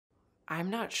I'm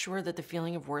not sure that the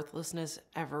feeling of worthlessness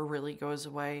ever really goes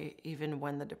away, even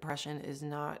when the depression is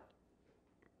not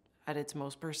at its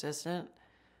most persistent.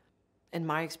 In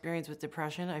my experience with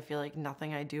depression, I feel like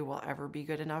nothing I do will ever be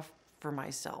good enough for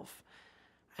myself.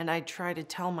 And I try to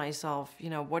tell myself,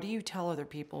 what do you tell other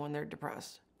people when they're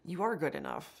depressed? You are good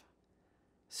enough.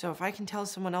 So if I can tell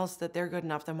someone else that they're good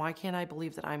enough, then why can't I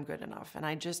believe that I'm good enough? And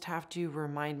I just have to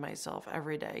remind myself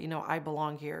every day, I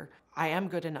belong here. I am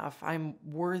good enough. I'm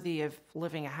worthy of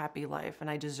living a happy life, and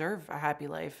I deserve a happy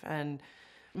life. And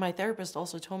my therapist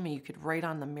also told me you could write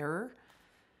on the mirror,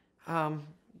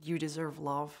 you deserve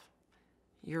love.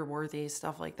 You're worthy,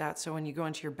 stuff like that. So when you go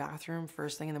into your bathroom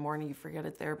first thing in the morning, you forget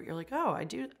it there, but you're like, oh, I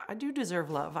do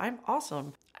deserve love. I'm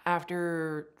awesome.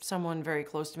 After someone very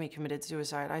close to me committed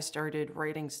suicide, I started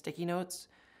writing sticky notes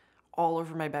all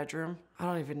over my bedroom. I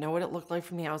don't even know what it looked like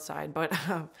from the outside, but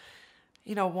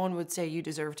one would say, you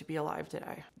deserve to be alive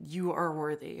today. You are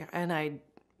worthy. And I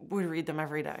would read them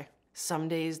every day. Some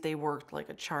days they worked like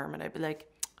a charm, and I'd be like,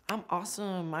 I'm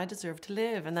awesome. I deserve to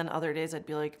live. And then other days I'd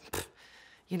be like,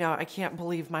 I can't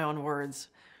believe my own words.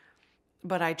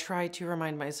 But I try to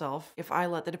remind myself, if I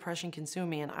let the depression consume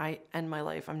me and I end my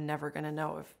life, I'm never going to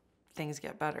know if things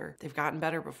get better. They've gotten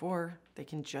better before. They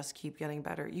can just keep getting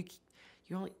better. You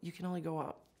can only go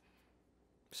up.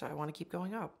 So I want to keep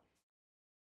going up.